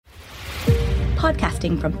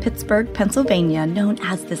Podcasting from Pittsburgh, Pennsylvania, known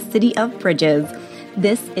as the City of Bridges,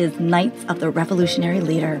 this is Knights of the Revolutionary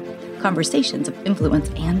Leader, Conversations of Influence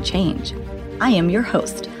and Change. I am your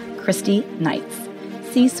host, Christy Knights,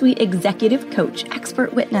 C-suite executive coach,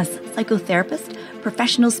 expert witness, psychotherapist,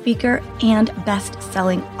 professional speaker, and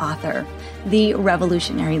best-selling author, the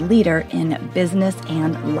revolutionary leader in business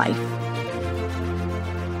and life.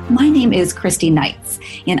 My name is Christy Knights,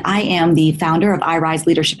 and I am the founder of iRise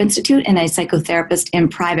Leadership Institute and a psychotherapist in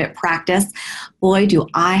private practice. Boy, do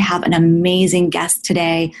I have an amazing guest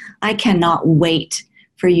today. I cannot wait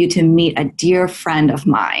for you to meet a dear friend of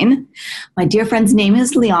mine. My dear friend's name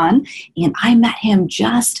is Leon, and I met him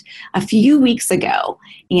just a few weeks ago,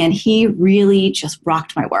 and he really just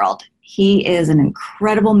rocked my world. He is an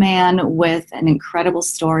incredible man with an incredible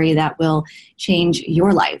story that will change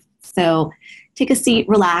your life. So take a seat,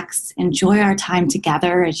 relax, enjoy our time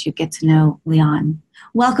together as you get to know Leon.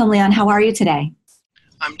 Welcome, Leon. How are you today?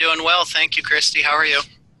 I'm doing well. Thank you, Christy. How are you?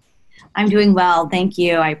 I'm doing well. Thank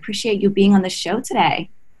you. I appreciate you being on the show today.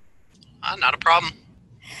 Not a problem.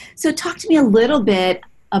 So talk to me a little bit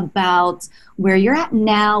about where you're at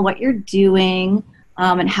now, what you're doing,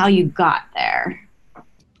 and how you got there.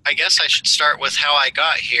 I guess I should start with how I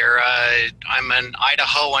got here. I'm an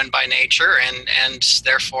Idahoan by nature, and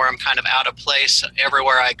therefore I'm kind of out of place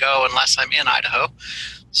everywhere I go unless I'm in Idaho.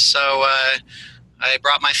 So I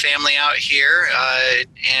brought my family out here,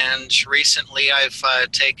 and recently I've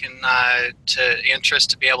taken to interest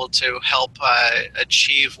to be able to help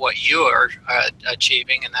achieve what you are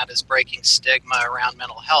achieving, and that is breaking stigma around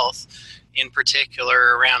mental health, in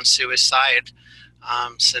particular around suicide.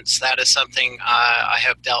 Since that is something I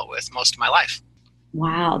have dealt with most of my life.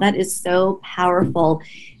 Wow, that is so powerful.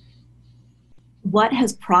 What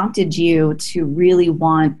has prompted you to really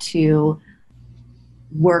want to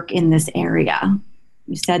work in this area?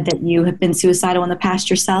 You said that you have been suicidal in the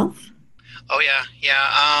past yourself? Oh, yeah.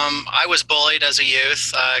 I was bullied as a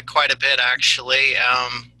youth, quite a bit, actually.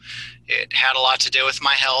 It had a lot to do with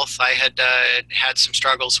my health. I had had some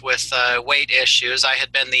struggles with weight issues. I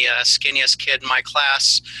had been the skinniest kid in my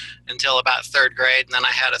class until about third grade, and then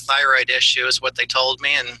I had a thyroid issue is what they told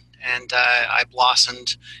me, and I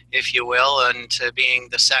blossomed, if you will, into being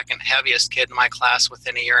the second heaviest kid in my class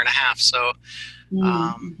within a year and a half. So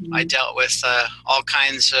I dealt with all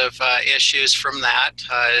kinds of issues from that.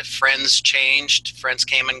 Friends changed, friends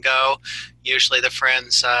came and go. Usually the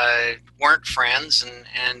friends weren't friends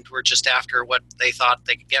and were just after what they thought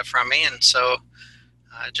they could get from me. And so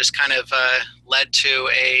just kind of led to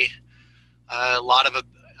a lot of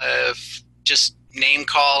just name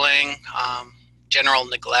calling, general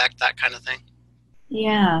neglect, that kind of thing.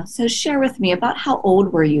 Yeah. So share with me, about how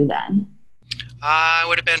old were you then? I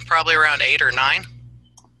would have been probably around 8 or 9.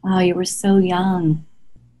 Oh, you were so young.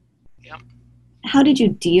 Yep. How did you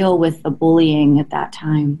deal with the bullying at that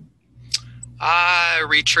time? I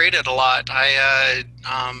retreated a lot. I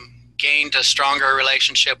gained a stronger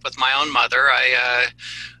relationship with my own mother.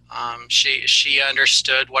 She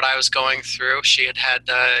understood what I was going through. She had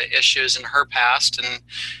issues in her past,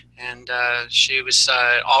 and she was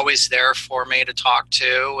always there for me to talk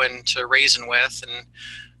to and to reason with. And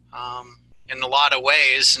in a lot of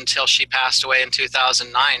ways, until she passed away in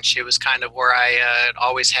 2009, she was kind of where I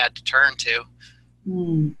always had to turn to.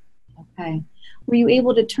 Okay. Were you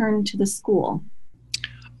able to turn to the school?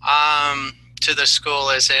 To the school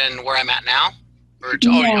as in where I'm at now? Or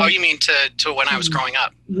Yeah. Oh, you mean to when I was growing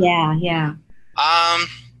up? Yeah.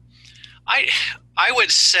 I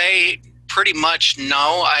would say pretty much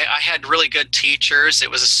no. I had really good teachers. It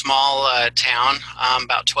was a small town,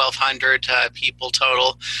 about 1,200 people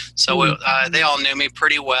total. So they all knew me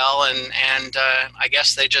pretty well, and I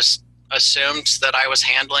guess they just assumed that I was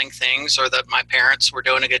handling things or that my parents were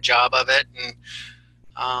doing a good job of it. And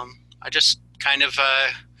I just kind of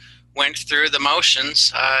went through the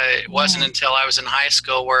motions. It wasn't until I was in high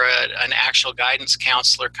school where an actual guidance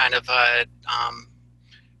counselor kind of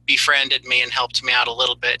befriended me and helped me out a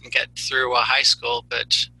little bit and get through high school.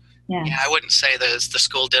 But yeah, I wouldn't say the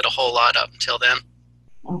school did a whole lot up until then.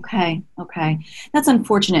 Okay. That's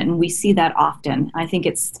unfortunate, and we see that often. I think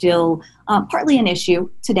it's still partly an issue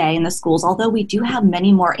today in the schools, although we do have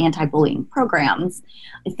many more anti-bullying programs.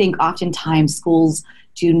 I think oftentimes schools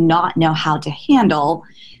do not know how to handle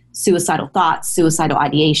suicidal thoughts, suicidal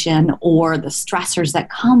ideation, or the stressors that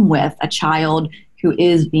come with a child who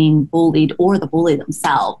is being bullied or the bully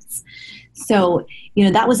themselves. So,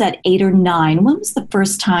 that was at 8 or 9. When was the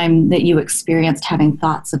first time that you experienced having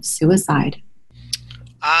thoughts of suicide?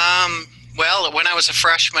 Well, when I was a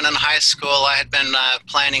freshman in high school, I had been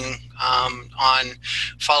planning on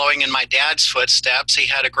following in my dad's footsteps. He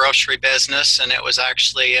had a grocery business, and it was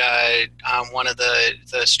actually one of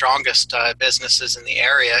the strongest businesses in the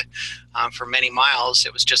area for many miles.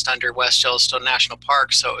 It was just under West Yellowstone National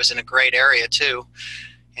Park, so it was in a great area too.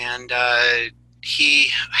 And he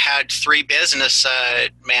had three business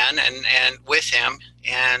men and with him,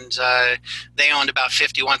 and they owned about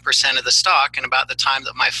 51% of the stock. And about the time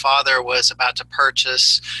that my father was about to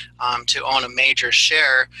purchase to own a major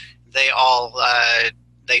share, they all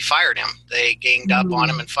they fired him. They ganged up on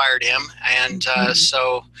him and fired him, and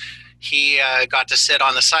so he got to sit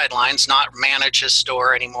on the sidelines, not manage his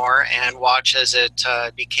store anymore, and watch as it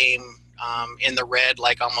became in the red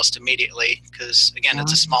like almost immediately, because again,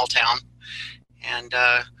 it's a small town. And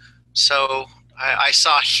so I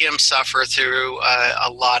saw him suffer through a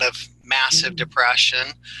lot of massive depression.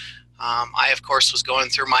 I, of course, was going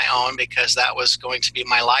through my own, because that was going to be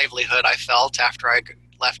my livelihood, I felt, after I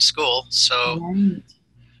left school. So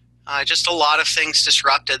just a lot of things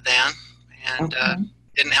disrupted then, and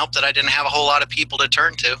didn't help that I didn't have a whole lot of people to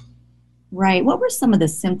turn to. Right. What were some of the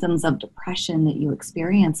symptoms of depression that you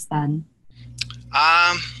experienced then?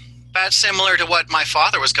 About similar to what my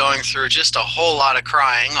father was going through, just a whole lot of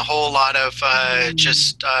crying, a whole lot of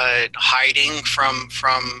just hiding from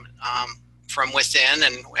within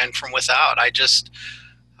and from without. I just,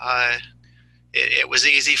 it was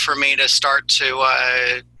easy for me to start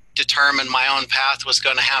to determine my own path was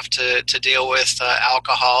going to have to deal with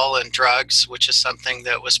alcohol and drugs, which is something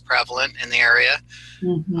that was prevalent in the area.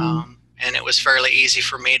 And it was fairly easy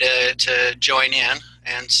for me to join in.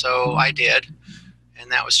 And so I did.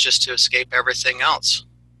 And that was just to escape everything else.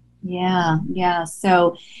 Yeah.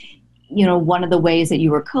 So, one of the ways that you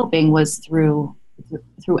were coping was through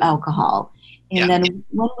alcohol. And then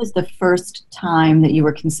when was the first time that you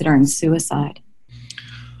were considering suicide?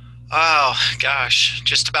 Oh, gosh.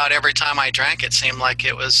 Just about every time I drank, it seemed like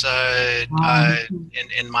it was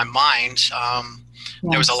in my mind.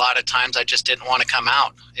 There was a lot of times I just didn't want to come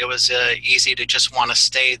out. It was easy to just want to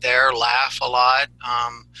stay there, laugh a lot,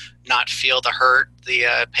 not feel the hurt, the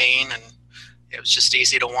pain, and it was just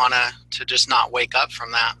easy to want to just not wake up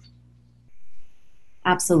from that.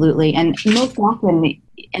 Absolutely. And most often,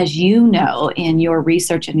 as you know, in your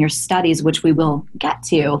research and your studies, which we will get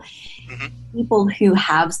to, people who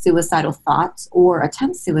have suicidal thoughts or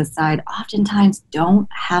attempt suicide oftentimes don't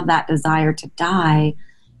have that desire to die,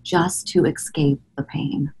 just to escape the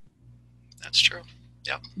pain. That's true.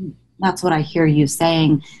 Yep. That's what I hear you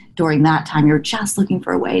saying during that time. You're just looking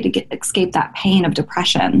for a way to escape that pain of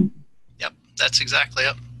depression. Yep, that's exactly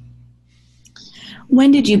it. When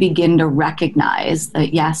did you begin to recognize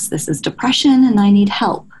that, yes, this is depression and I need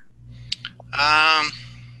help?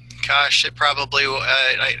 Gosh, it probably,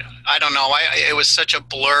 I don't know. It was such a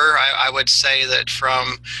blur. I would say that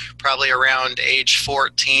from probably around age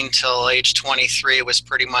 14 till age 23, it was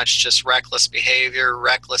pretty much just reckless behavior,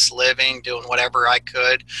 reckless living, doing whatever I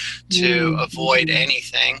could to avoid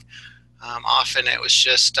anything. Often it was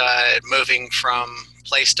just moving from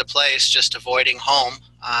place to place, just avoiding home,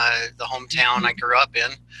 the hometown I grew up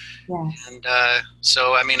in. And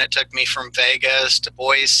so, I mean, it took me from Vegas to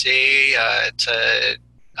Boise to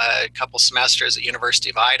a couple semesters at University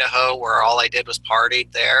of Idaho, where all I did was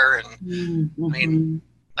partied there. And I mean,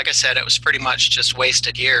 like I said, it was pretty much just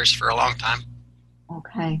wasted years for a long time.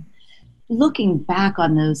 Okay. Looking back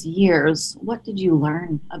on those years, what did you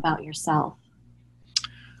learn about yourself?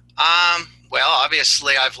 Well,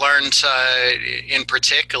 obviously, I've learned in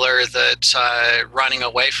particular that running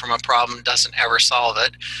away from a problem doesn't ever solve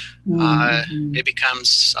it. It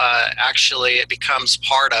becomes it becomes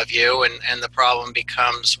part of you, and the problem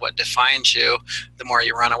becomes what defines you the more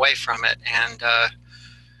you run away from it. And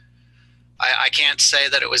I can't say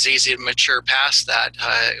that it was easy to mature past that.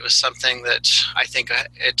 It was something that I think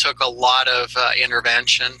it took a lot of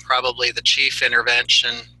intervention. Probably the chief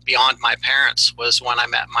intervention beyond my parents was when I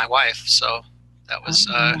met my wife. So that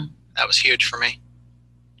was huge for me.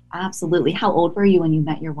 Absolutely. How old were you when you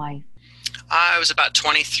met your wife? I was about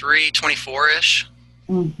 23, 24-ish.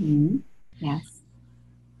 Yes.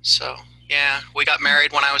 So, yeah, we got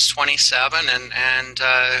married when I was 27, and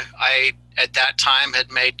I, at that time,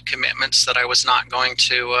 had made commitments that I was not going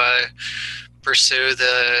to pursue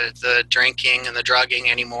the drinking and the drugging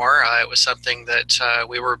anymore. It was something that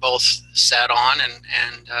we were both set on,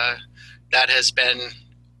 and that has been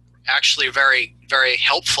actually very, very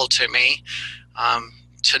helpful to me.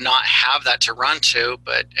 To not have that to run to,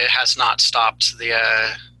 but it has not stopped the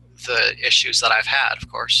issues that I've had, of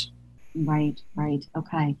course. Right.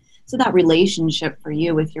 Okay. So that relationship for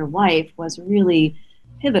you with your wife was really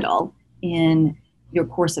pivotal in your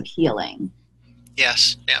course of healing.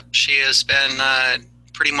 Yes. Yep. She has been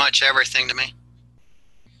pretty much everything to me.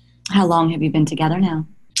 How long have you been together now?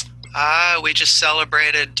 We just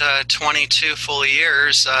celebrated 22 full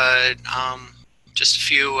years just a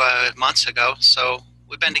few months ago. So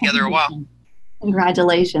we've been together a while.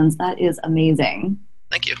 Congratulations. That is amazing.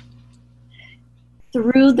 Thank you.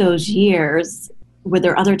 Through those years, were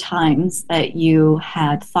there other times that you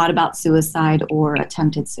had thought about suicide or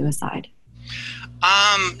attempted suicide?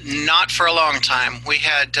 Not for a long time. We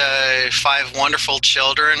had 5 wonderful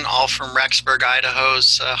children, all from Rexburg,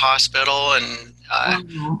 Idaho's hospital, and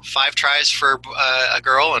 5 tries for a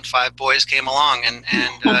girl, and 5 boys came along, and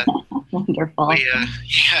wonderful.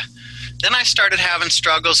 Yeah. Then I started having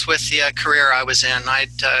struggles with the career I was in.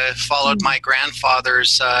 I'd followed my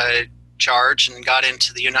grandfather's charge and got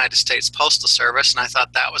into the United States Postal Service, and I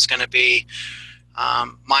thought that was going to be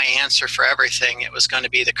my answer for everything. It was going to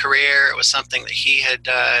be the career. It was something that he had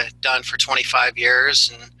done for 25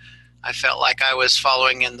 years, and I felt like I was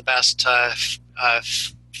following in the best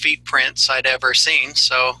feet prints I'd ever seen.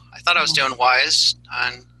 So I thought I was doing wise.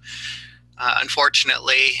 And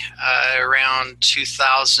unfortunately, around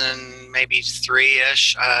 2000, maybe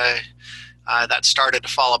 3-ish, that started to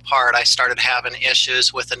fall apart. I started having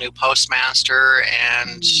issues with a new postmaster,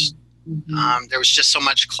 and there was just so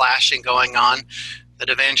much clashing going on that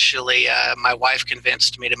eventually my wife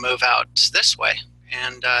convinced me to move out this way,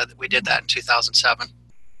 and we did that in 2007.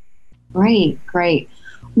 Great.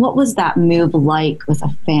 What was that move like with a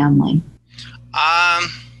family?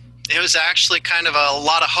 It was actually kind of a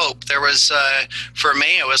lot of hope. There was, for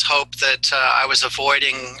me, it was hope that I was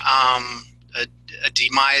avoiding a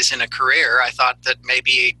demise in a career. I thought that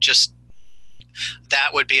maybe just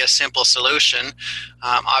that would be a simple solution.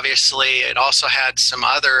 Obviously, it also had some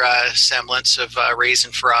other semblance of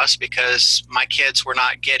reason for us, because my kids were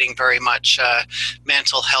not getting very much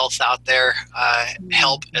mental health out there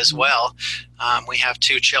help as well. We have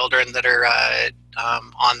 2 children that are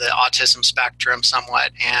on the autism spectrum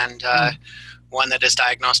somewhat, and one that is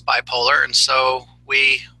diagnosed bipolar, and so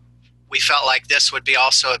we felt like this would be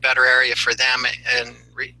also a better area for them in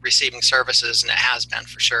receiving services, and it has been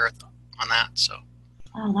for sure on that. So,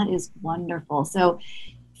 oh, that is wonderful. So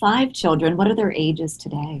 5 children, what are their ages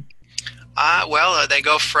today? Well, they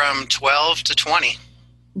go from 12 to 20.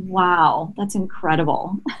 Wow, that's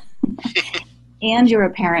incredible. And you're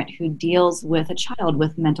a parent who deals with a child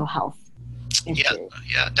with mental health issues.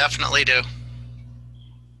 Yeah, definitely do.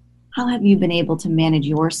 How have you been able to manage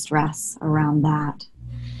your stress around that?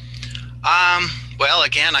 Well,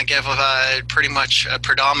 again, I give pretty much a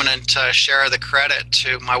predominant share of the credit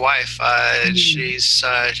to my wife. She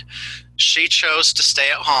chose to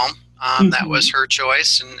stay at home. That was her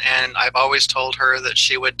choice, and I've always told her that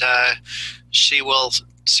she will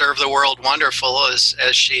serve the world wonderful as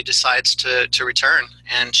she decides to return,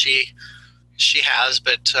 and she has.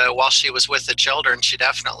 But while she was with the children, she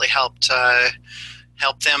definitely helped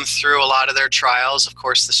them through a lot of their trials. Of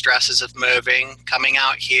course, the stresses of moving, coming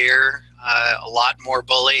out here. A lot more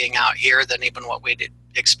bullying out here than even what we'd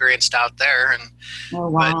experienced out there, and oh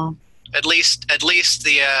wow! But at least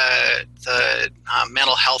the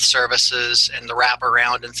mental health services and the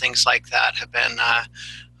wraparound and things like that have been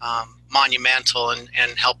monumental in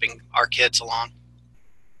helping our kids along.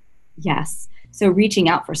 Yes. So reaching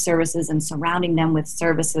out for services and surrounding them with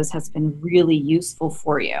services has been really useful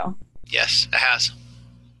for you. Yes, it has.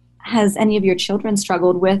 Has any of your children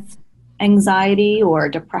struggled with anxiety or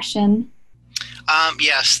depression?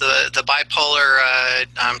 Yes, the bipolar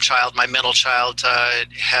child, my middle child,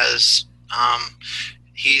 has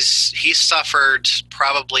he's suffered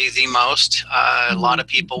probably the most. A lot of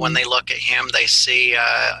people, when they look at him, they see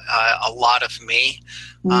a lot of me,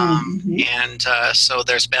 and so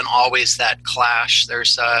there's been always that clash.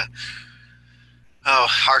 There's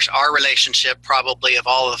our relationship, probably of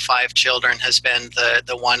all of the 5 children, has been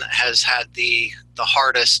the one that has had the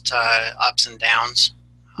hardest ups and downs.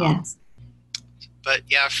 Yes. But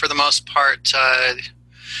yeah, for the most part,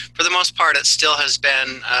 it still has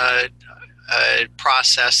been a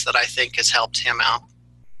process that I think has helped him out.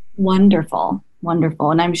 Wonderful.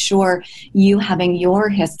 And I'm sure you having your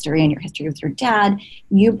history and your history with your dad,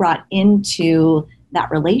 you brought into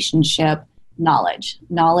that relationship knowledge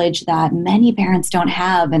that many parents don't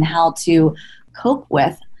have, and how to cope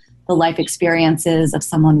with the life experiences of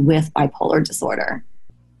someone with bipolar disorder.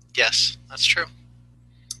 Yes, that's true.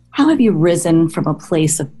 How have you risen from a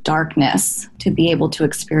place of darkness to be able to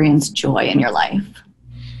experience joy in your life?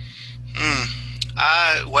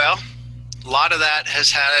 Well, a lot of that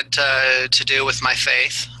has had to do with my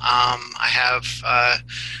faith. I have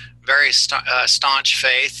very staunch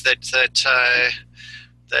faith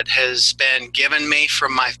that has been given me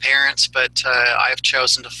from my parents, but I've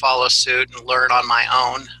chosen to follow suit and learn on my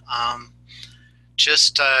own.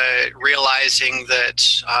 Just realizing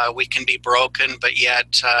that we can be broken, but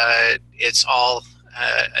yet it's all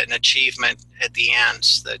an achievement at the end,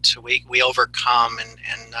 that we overcome,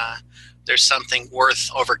 and there's something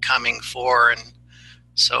worth overcoming for. And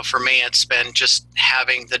so for me, it's been just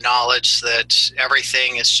having the knowledge that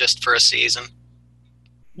everything is just for a season.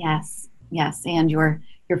 Yes, yes, and your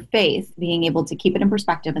faith, being able to keep it in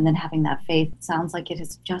perspective and then having that faith, sounds like it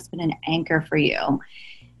has just been an anchor for you.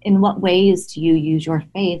 In what ways do you use your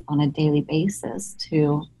faith on a daily basis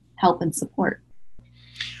to help and support?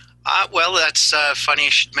 Well, that's funny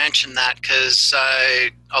you should mention that, because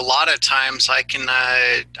a lot of times I can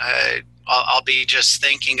I'll be just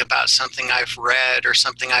thinking about something I've read or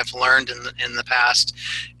something I've learned in the past,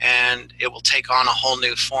 and it will take on a whole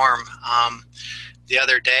new form. The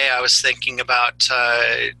other day I was thinking about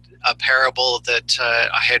a parable that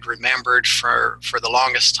I had remembered for the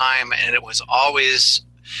longest time, and it was always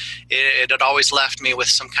it had always left me with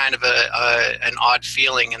some kind of an odd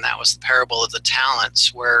feeling, and that was the parable of the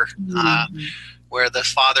talents, where the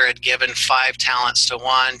father had given 5 talents to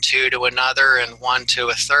one, 2 to another, and 1 to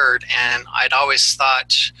a third. And I'd always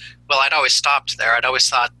stopped there. I'd always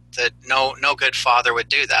thought that no good father would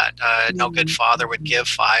do that. No good father would give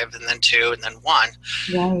 5 and then 2 and then 1.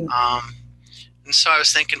 Right. And so I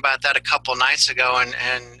was thinking about that a couple nights ago,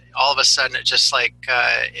 and all of a sudden it just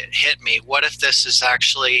it hit me. What if this is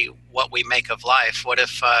actually what we make of life? What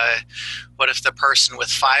if the person with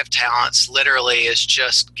 5 talents literally is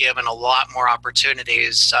just given a lot more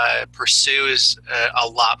opportunities, pursues a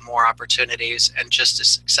lot more opportunities, and just is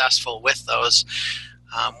successful with those?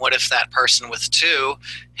 What if that person with 2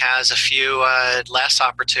 has a few less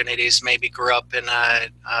opportunities, maybe grew up in a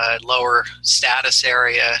lower status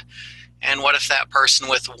area? And what if that person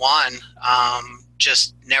with 1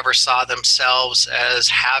 just never saw themselves as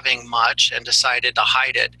having much and decided to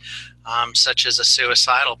hide it, such as a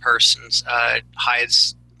suicidal person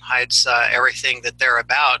hides everything that they're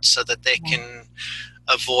about so that they can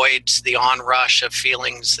avoid the onrush of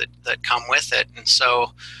feelings that come with it. And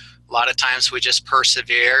so a lot of times we just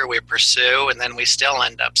persevere, we pursue, and then we still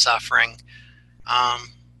end up suffering.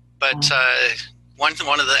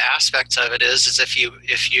 One of the aspects of it is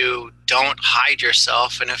if you don't hide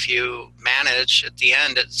yourself, and if you manage, at the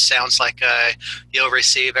end it sounds like you'll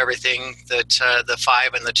receive everything that the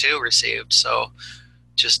 5 and the 2 received. So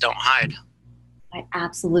just don't hide. I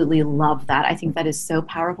absolutely love that. I think that is so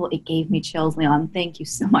powerful. It gave me chills, Leon. Thank you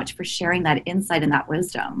so much for sharing that insight and that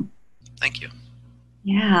wisdom. Thank you.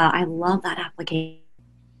 Yeah, I love that application.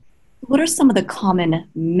 What are some of the common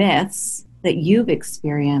myths that you've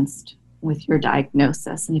experienced with your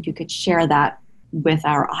diagnosis? And if you could share that with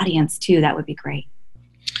our audience too, that would be great.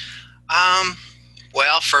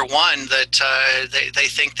 Well, for one, that they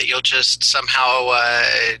think that you'll just somehow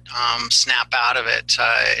snap out of it,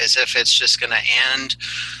 as if it's just going to end.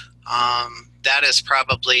 That is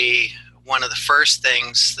probably one of the first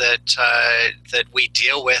things that we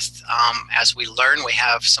deal with as we learn we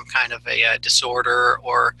have some kind of a disorder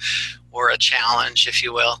or a challenge, if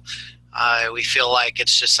you will. We feel like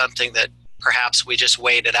it's just something that perhaps we just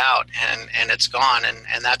wait it out and it's gone.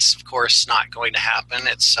 And that's, of course, not going to happen.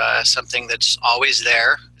 It's something that's always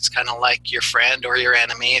there. It's kind of like your friend or your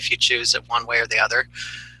enemy if you choose it one way or the other.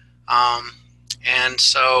 And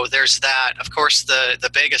so there's that. Of course, the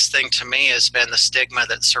biggest thing to me has been the stigma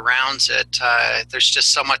that surrounds it. There's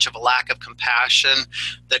just so much of a lack of compassion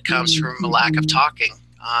that comes from a lack of talking.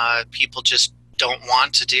 People just don't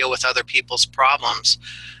want to deal with other people's problems.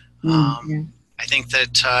 I think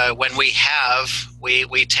that when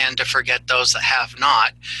we tend to forget those that have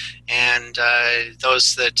not, and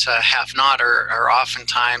those that have not are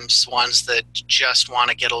oftentimes ones that just want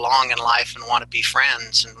to get along in life and want to be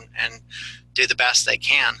friends and do the best they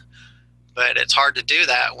can. But it's hard to do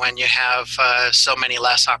that when you have so many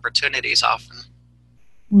less opportunities often.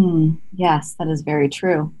 Yes, that is very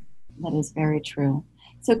true. That is very true.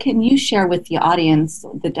 So can you share with the audience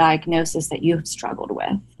the diagnosis that you've struggled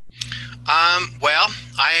with? Well,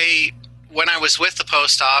 when I was with the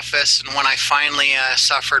post office and when I finally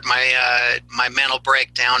suffered my mental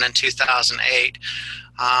breakdown in 2008,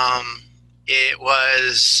 it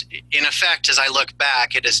was, in effect, as I look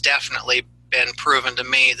back, it has definitely been proven to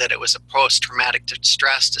me that it was a post-traumatic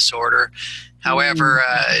stress disorder. However,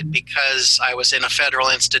 because I was in a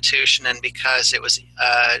federal institution and because it was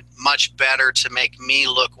much better to make me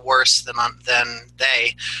look worse than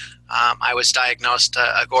they, I was diagnosed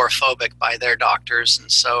agoraphobic by their doctors,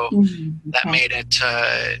 and so that made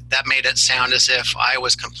it sound as if I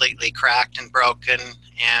was completely cracked and broken,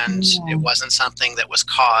 and it wasn't something that was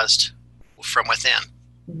caused from within.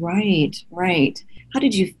 Right. How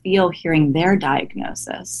did you feel hearing their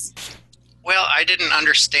diagnosis? Well, I didn't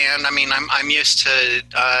understand. I mean, I'm used to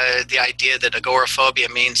the idea that agoraphobia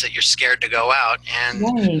means that you're scared to go out,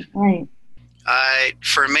 and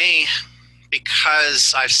for me,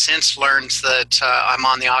 because I've since learned that I'm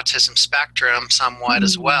on the autism spectrum somewhat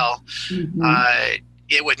as well,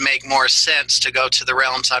 it would make more sense to go to the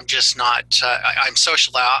realms. I'm just not, I'm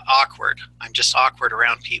socially awkward. I'm just awkward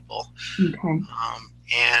around people.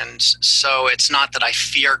 And so it's not that I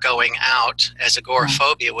fear going out as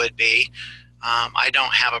agoraphobia would be. I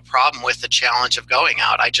don't have a problem with the challenge of going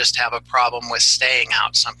out. I just have a problem with staying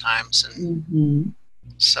out sometimes. And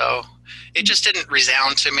so it just didn't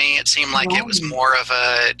resound to me. It seemed like it was more of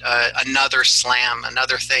another slam,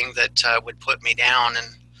 another thing that would put me down.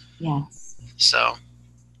 And so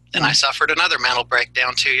then I suffered another mental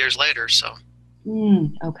breakdown 2 years later. So.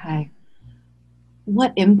 Okay.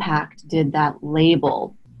 What impact did that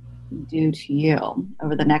label do to you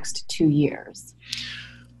over the next 2 years?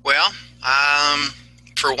 Well,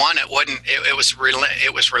 for one, it was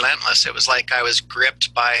relentless. It was like I was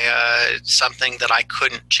gripped by something that I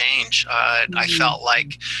couldn't change. I felt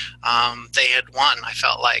like they had won. I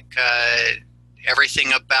felt like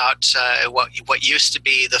everything about what used to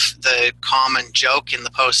be the common joke in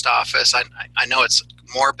the post office. I know it's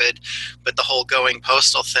morbid, but the whole going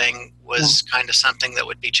postal thing was kind of something that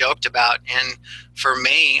would be joked about. And for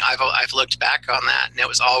me, I've looked back on that, and it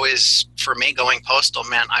was always, for me, going postal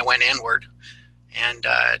meant I went inward and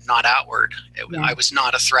not outward. I was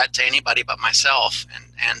not a threat to anybody but myself,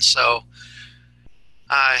 and so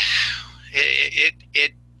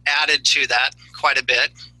it added to that quite a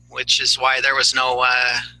bit, which is why there was no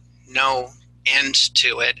end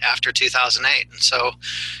to it after 2008. And so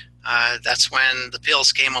that's when the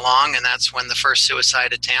pills came along, and that's when the first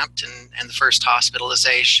suicide attempt and the first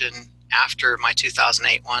hospitalization after my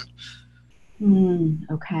 2008 one.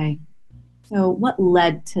 Okay. So what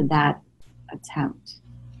led to that attempt?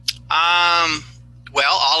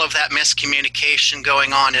 Well, all of that miscommunication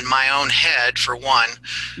going on in my own head, for one,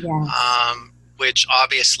 which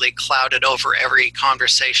obviously clouded over every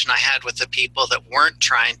conversation I had with the people that weren't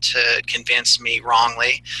trying to convince me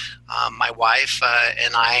wrongly. My wife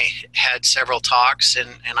and I had several talks,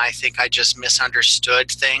 and I think I just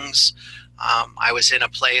misunderstood things. I was in a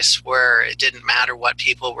place where it didn't matter what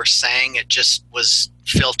people were saying. It just was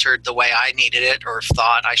filtered the way I needed it or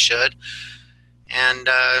thought I should. And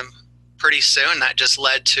pretty soon that just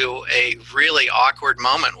led to a really awkward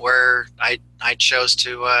moment where I chose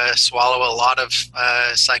to swallow a lot of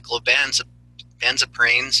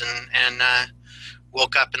cyclobenzaprines and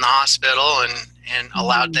woke up in the hospital and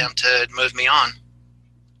allowed them to move me on.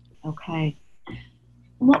 Okay.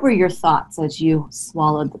 What were your thoughts as you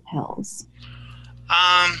swallowed the pills?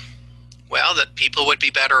 Well, that people would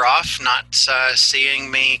be better off not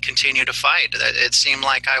seeing me continue to fight. It seemed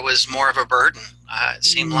like I was more of a burden. It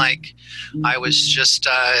seemed like I was just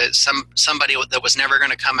somebody that was never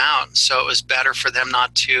going to come out. So it was better for them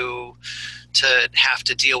not to have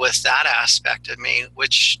to deal with that aspect of me,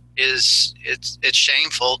 which is it's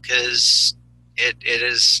shameful because it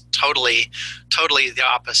is totally the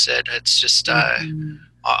opposite. It's just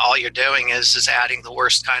all you're doing is adding the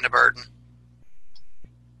worst kind of burden.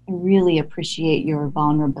 I really appreciate your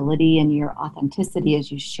vulnerability and your authenticity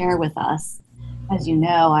as you share with us. As you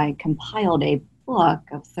know, I compiled a book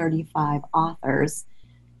of 35 authors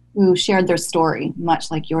who shared their story,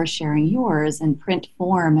 much like you're sharing yours, in print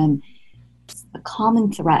form. And the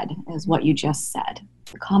common thread is what you just said.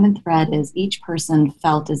 The common thread is each person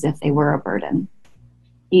felt as if they were a burden.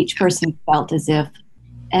 Each person felt as if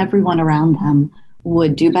everyone around them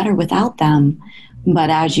would do better without them.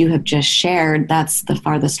 But as you have just shared, that's the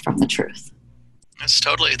farthest from the truth. It's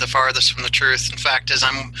totally the farthest from the truth. In fact, as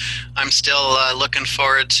I'm still looking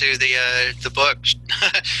forward to the book.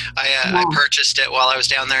 I purchased it while I was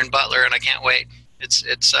down there in Butler, and I can't wait. It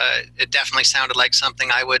definitely sounded like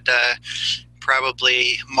something I would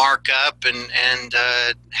probably mark up and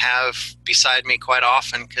have beside me quite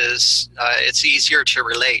often, because it's easier to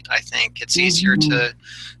relate. I think it's easier to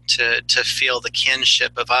feel the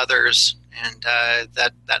kinship of others, and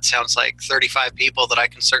that sounds like 35 people that I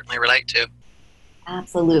can certainly relate to.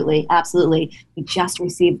 Absolutely. Absolutely. We just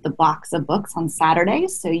received the box of books on Saturday,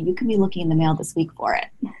 so you can be looking in the mail this week for it.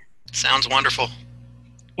 Sounds wonderful.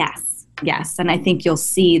 Yes. Yes. And I think you'll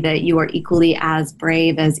see that you are equally as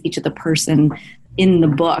brave as each of the person in the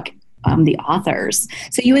book, the authors.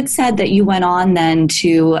 So you had said that you went on then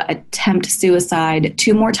to attempt suicide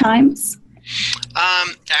 2 more times?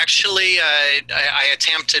 Actually, I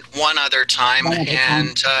attempted one other time,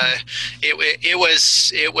 and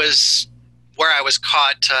it was where I was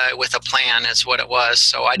caught with a plan is what it was.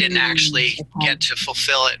 So I didn't actually get to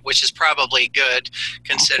fulfill it, which is probably good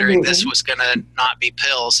considering this was going to not be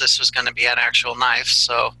pills. This was going to be an actual knife.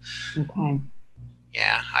 So,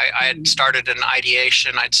 yeah, I had started an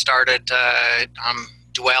ideation. I'd started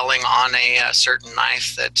dwelling on a certain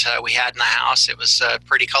knife that we had in the house. It was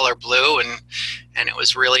pretty color blue, and it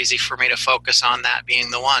was real easy for me to focus on that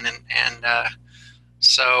being the one.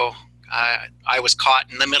 So I was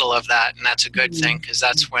caught in the middle of that, and that's a good thing because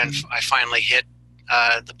that's when I finally hit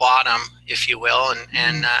the bottom, if you will,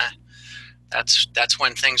 and that's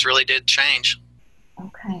when things really did change.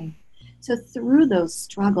 Okay. So through those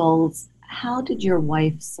struggles, how did your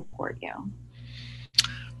wife support you?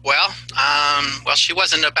 Well, she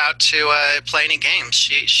wasn't about to play any games.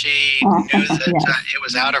 She knew that it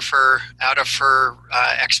was out of her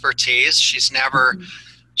expertise. She's never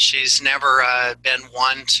been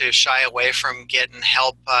one to shy away from getting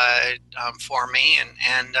help for me,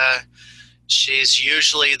 and she's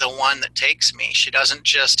usually the one that takes me. She doesn't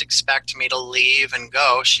just expect me to leave and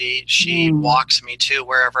go. She walks me to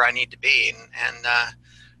wherever I need to be, and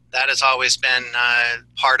that has always been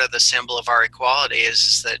part of the symbol of our equality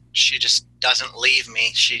is that she just doesn't leave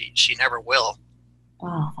me. She never will.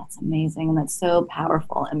 Oh, that's amazing. And that's so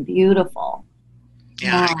powerful and beautiful.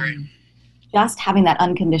 Yeah, I agree. Just having that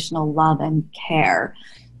unconditional love and care.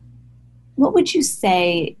 What would you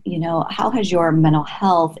say, how has your mental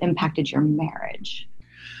health impacted your marriage?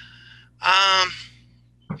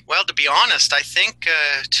 Well, to be honest, I think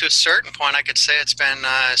to a certain point, I could say it's been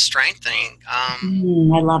strengthening.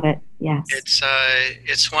 I love it. Yes,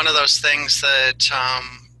 it's one of those things that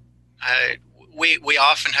we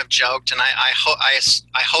often have joked, and I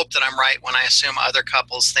hope that I'm right when I assume other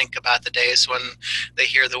couples think about the days when they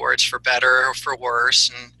hear the words for better or for worse,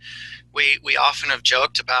 and we often have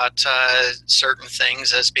joked about certain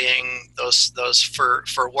things as being those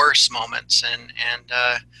for worse moments, and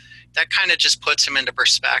that kind of just puts them into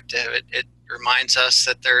perspective. It reminds us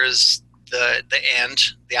that there's the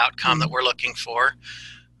end, the outcome that we're looking for,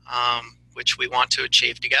 which we want to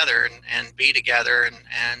achieve together and be together.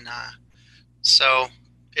 And so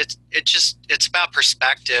it's about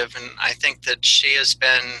perspective. And I think that she has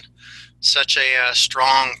been such a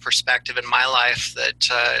strong perspective in my life that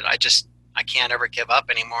I can't ever give up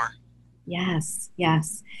anymore. Yes,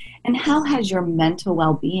 yes. And how has your mental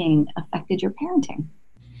well-being affected your parenting?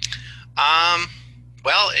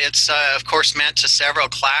 Well, it's of course meant to several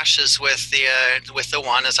clashes with the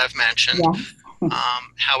one, as I've mentioned. Yeah.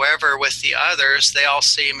 However, with the others, they all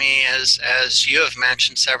see me as you have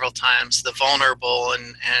mentioned several times, the vulnerable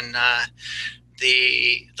and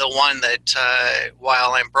the one that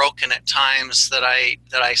while I'm broken at times, that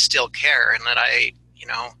I still care and that I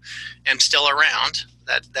am still around.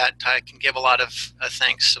 That I can give a lot of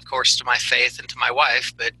thanks, of course, to my faith and to my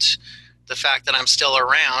wife, but the fact that I'm still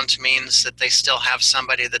around means that they still have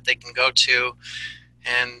somebody that they can go to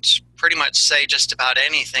and pretty much say just about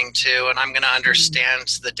anything to, and I'm going to understand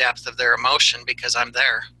the depth of their emotion because I'm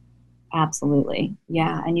there. Absolutely.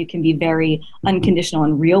 Yeah, and you can be very unconditional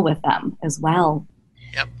and real with them as well.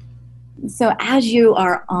 Yep. So as you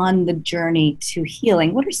are on the journey to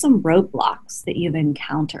healing, what are some roadblocks that you've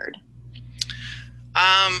encountered?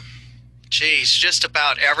 Just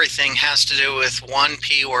about everything has to do with one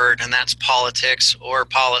P word, and that's politics or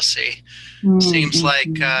policy. Seems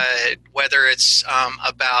like whether it's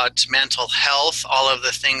about mental health, all of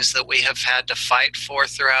the things that we have had to fight for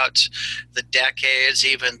throughout the decades,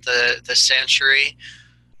 even the century,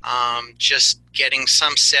 just getting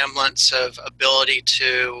some semblance of ability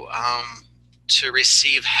to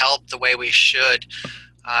receive help the way we should.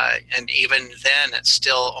 And even then, it's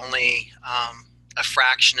still only a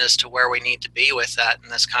fraction as to where we need to be with that in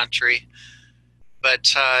this country.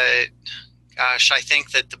 But gosh, I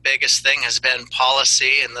think that the biggest thing has been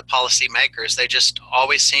policy and the policy makers. They just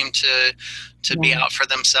always seem to be out for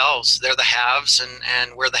themselves. They're the haves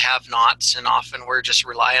and we're the have-nots, and often we're just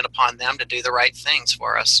relying upon them to do the right things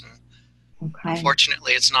for us. And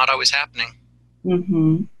unfortunately, it's not always happening.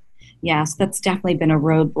 Mm-hmm. Yes, that's definitely been a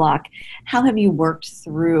roadblock. How have you worked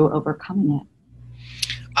through overcoming it?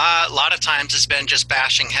 A lot of times it's been just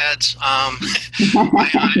bashing heads. I'm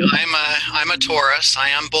a Taurus. I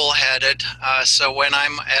am bullheaded. So when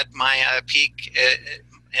I'm at my peak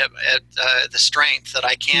at the strength that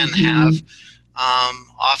I can have,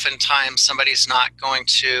 oftentimes somebody's not going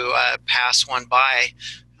to pass one by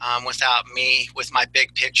without me, with my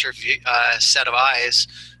big picture set of eyes,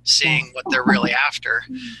 seeing what they're really after.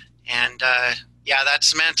 And yeah,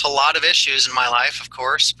 that's meant a lot of issues in my life, of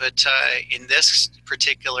course, but in this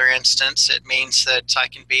particular instance, it means that I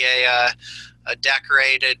can be a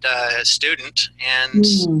decorated student and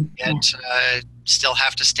yet still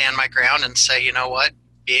have to stand my ground and say, you know what,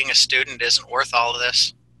 being a student isn't worth all of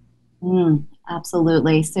this.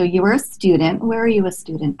 Absolutely. So you were a student. Where are you a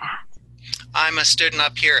student at? I'm a student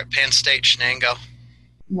up here at Penn State Shenango.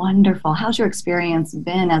 Wonderful. How's your experience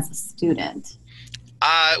been as a student?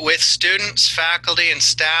 With students, faculty, and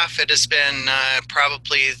staff, it has been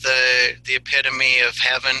probably the epitome of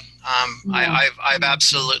heaven. I've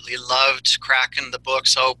absolutely loved cracking the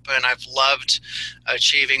books open. I've loved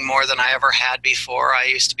achieving more than I ever had before. I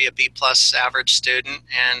used to be a B+ average student,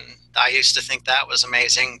 and I used to think that was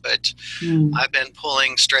amazing, but I've been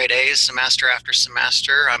pulling straight A's semester after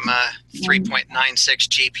semester. I'm a 3.96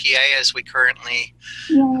 GPA as I currently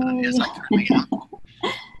am.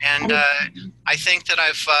 And I think that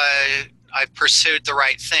I've pursued the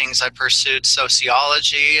right things. I pursued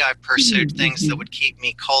sociology. I pursued things that would keep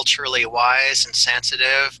me culturally wise and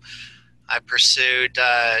sensitive. I pursued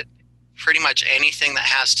pretty much anything that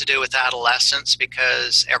has to do with adolescence,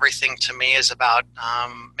 because everything to me is about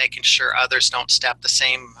making sure others don't step the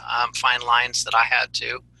same fine lines that I had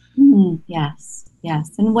to. Yes.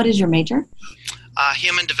 And what is your major?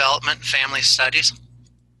 Human development and family studies.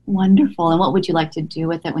 Wonderful. And what would you like to do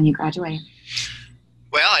with it when you graduate?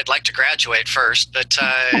 Well, I'd like to graduate first, but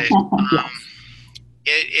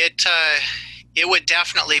it would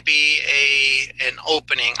definitely be an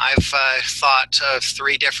opening. I've thought of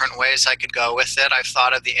 3 different ways I could go with it. I've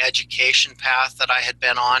thought of the education path that I had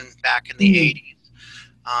been on back in the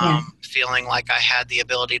 80s, feeling like I had the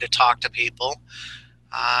ability to talk to people.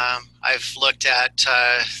 I've looked at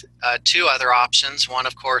 2 other options. One,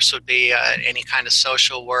 of course, would be any kind of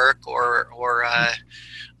social work or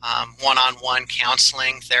one-on-one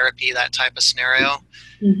counseling, therapy, that type of scenario.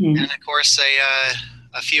 And of course,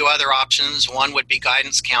 a few other options. One would be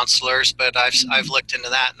guidance counselors, but I've looked into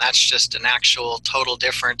that, and that's just an actual total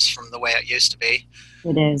difference from the way it used to be.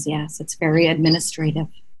 It is, yes. It's very administrative.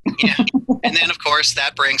 Yeah, and then of course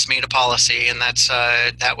that brings me to policy, and that's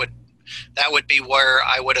that would be where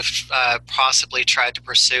I would have possibly tried to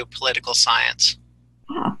pursue political science.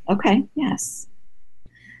 Okay. Yes.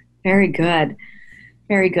 Very good.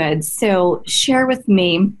 Very good. So share with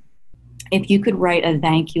me, if you could write a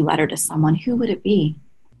thank you letter to someone, who would it be?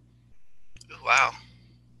 Wow.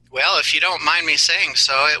 Well, if you don't mind me saying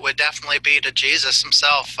so, it would definitely be to Jesus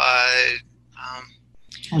himself. I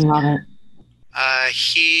love it.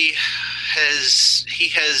 He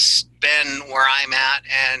has been where I'm at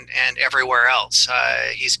and everywhere else.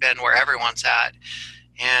 He's been where everyone's at.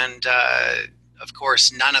 And of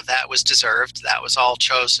course, none of that was deserved. That was all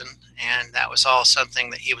chosen, and that was all something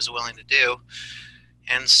that he was willing to do.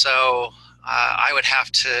 And so I would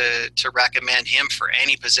have to recommend him for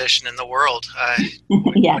any position in the world.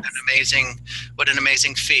 Yes. What an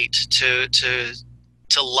amazing feat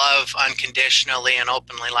to love unconditionally and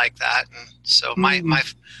openly like that. And so my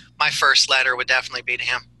first letter would definitely be to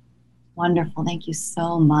him. Wonderful. Thank you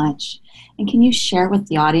so much. And can you share with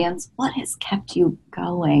the audience what has kept you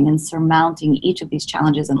going and surmounting each of these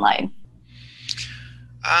challenges in life?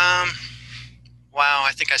 Wow,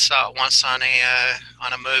 I think I saw it once on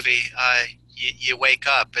a movie. You wake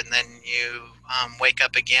up, and then you wake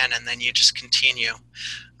up again, and then you just continue.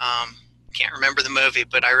 Can't remember the movie,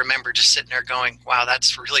 but I remember just sitting there going, wow,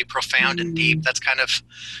 that's really profound and deep. That's kind of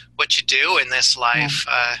what you do in this life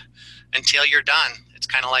until you're done. It's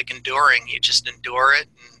kind of like enduring. You just endure it,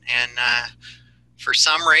 and for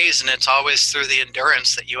some reason, it's always through the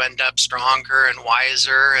endurance that you end up stronger and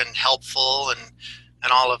wiser and helpful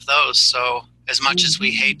and all of those. So as much as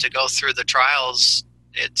we hate to go through the trials,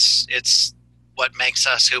 it's what makes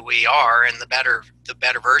us who we are, and the better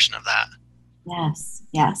version of that.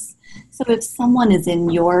 Yes. So if someone is in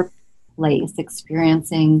your place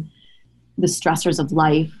experiencing the stressors of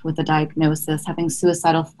life with a diagnosis, having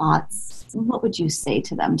suicidal thoughts, what would you say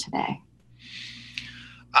to them today?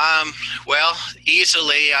 Well,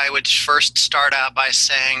 easily I would first start out by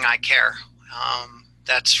saying I care.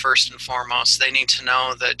 That's first and foremost. They need to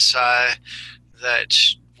know that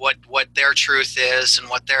what their truth is and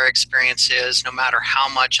what their experience is. No matter how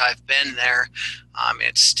much I've been there,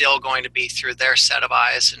 it's still going to be through their set of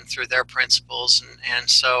eyes and through their principles. And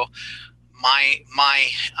so my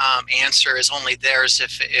answer is only theirs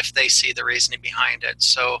if they see the reasoning behind it.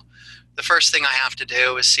 So the first thing I have to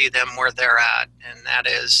do is see them where they're at, and that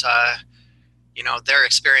is, their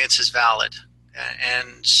experience is valid,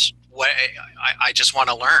 and what I just want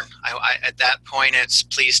to learn. At that point, it's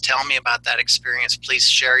please tell me about that experience. Please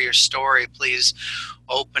share your story. Please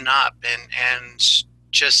open up, and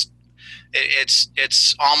just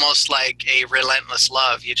it's almost like a relentless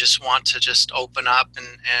love. You just want to just open up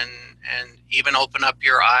and even open up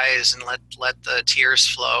your eyes and let the tears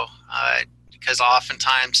flow. Because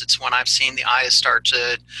oftentimes it's when I've seen the eyes start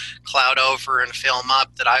to cloud over and film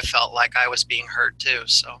up that I felt like I was being heard too.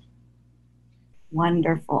 So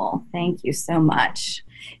wonderful. Thank you so much.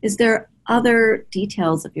 Is there other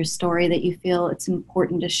details of your story that you feel it's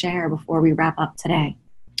important to share before we wrap up today?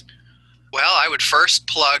 Well, I would first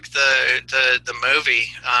plug the movie.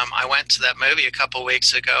 I went to that movie a couple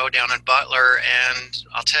weeks ago down in Butler, and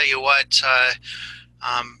I'll tell you what,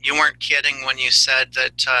 you weren't kidding when you said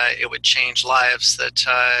that it would change lives. That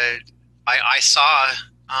I saw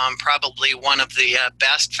probably one of the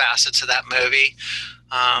best facets of that movie,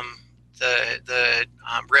 the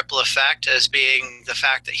ripple effect, as being the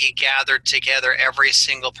fact that he gathered together every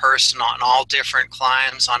single person on all different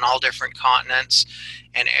climes, on all different continents,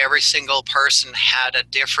 and every single person had a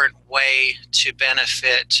different way to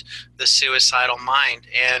benefit the suicidal mind.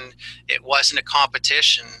 And it wasn't a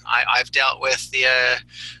competition. I've dealt with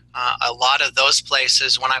a lot of those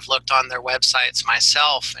places when I've looked on their websites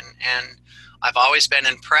myself, and I've always been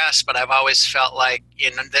impressed, but I've always felt like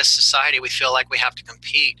in this society we feel like we have to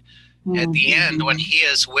compete. Mm-hmm. At the end, when he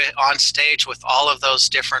is on stage with all of those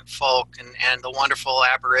different folk and the wonderful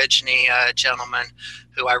Aborigine gentleman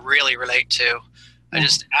who I really relate to, I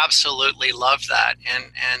just absolutely loved that, and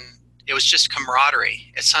it was just camaraderie.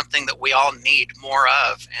 It's something that we all need more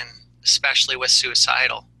of, and especially with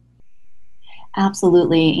suicidal.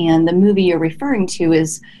 Absolutely, and the movie you're referring to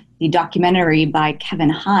is the documentary by Kevin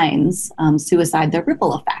Hines, Suicide: The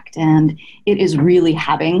Ripple Effect, and it is really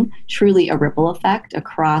having truly a ripple effect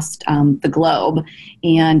across the globe,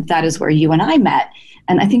 and that is where you and I met.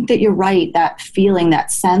 And I think that you're right, that feeling,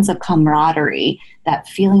 that sense of camaraderie, that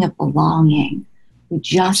feeling of belonging, we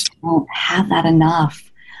just don't have that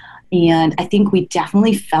enough. And I think we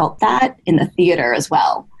definitely felt that in the theater as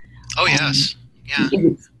well. Oh, yes. Yeah. It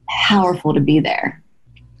was powerful to be there.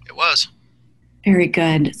 It was. Very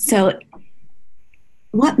good. So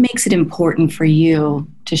what makes it important for you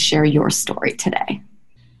to share your story today?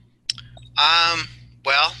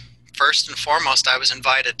 Well, first and foremost, I was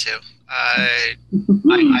invited to.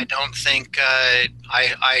 I don't think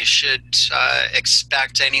I should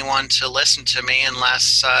expect anyone to listen to me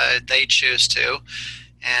unless they choose to,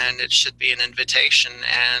 and it should be an invitation.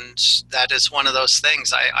 And that is one of those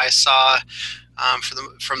things I saw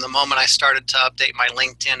from the moment I started to update my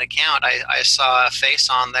LinkedIn account. I saw a face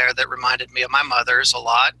on there that reminded me of my mother's a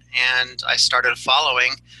lot, and I started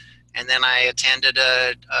following. And then I attended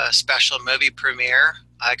a special movie premiere.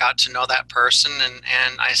 I got to know that person,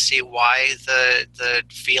 and I see why the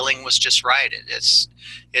feeling was just right.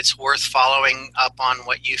 It's worth following up on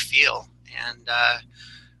what you feel, and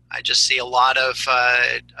I just see a lot of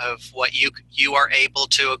what you are able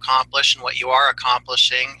to accomplish and what you are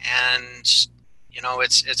accomplishing, and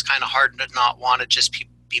it's kind of hard to not want to just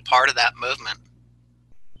be part of that movement.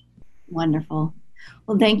 Wonderful.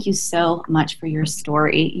 Well, thank you so much for your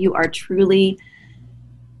story. You are truly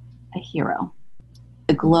a hero.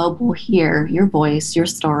 The globe will hear your voice, your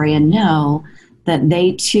story, and know that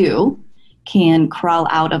they too can crawl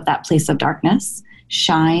out of that place of darkness,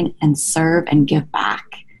 shine and serve and give back.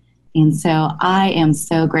 And so I am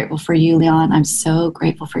so grateful for you, Leon. I'm so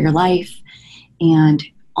grateful for your life and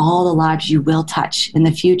all the lives you will touch in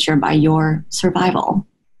the future by your survival.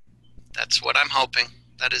 That's what I'm hoping.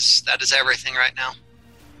 That is everything right now.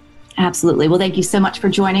 Absolutely. Well, thank you so much for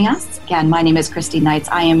joining us. Again, my name is Christy Knights.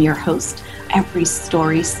 I am your host. Every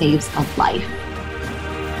story saves a life.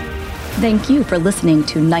 Thank you for listening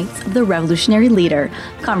to Knights of the Revolutionary Leader,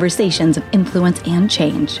 Conversations of Influence and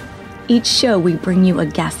Change. Each show, we bring you a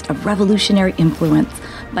guest of revolutionary influence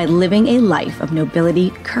by living a life of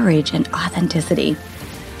nobility, courage, and authenticity.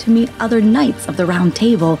 To meet other Knights of the Round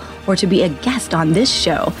Table or to be a guest on this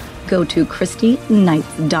show, go to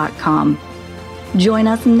ChristyKnights.com. Join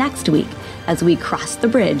us next week as we cross the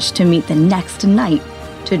bridge to meet the next Knight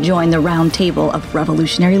to join the round table of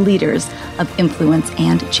revolutionary leaders of influence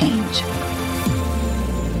and change.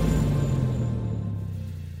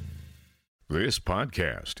 This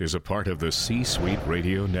podcast is a part of the C-Suite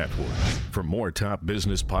Radio Network. For more top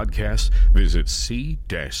business podcasts, visit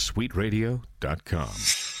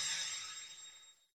c-suiteradio.com.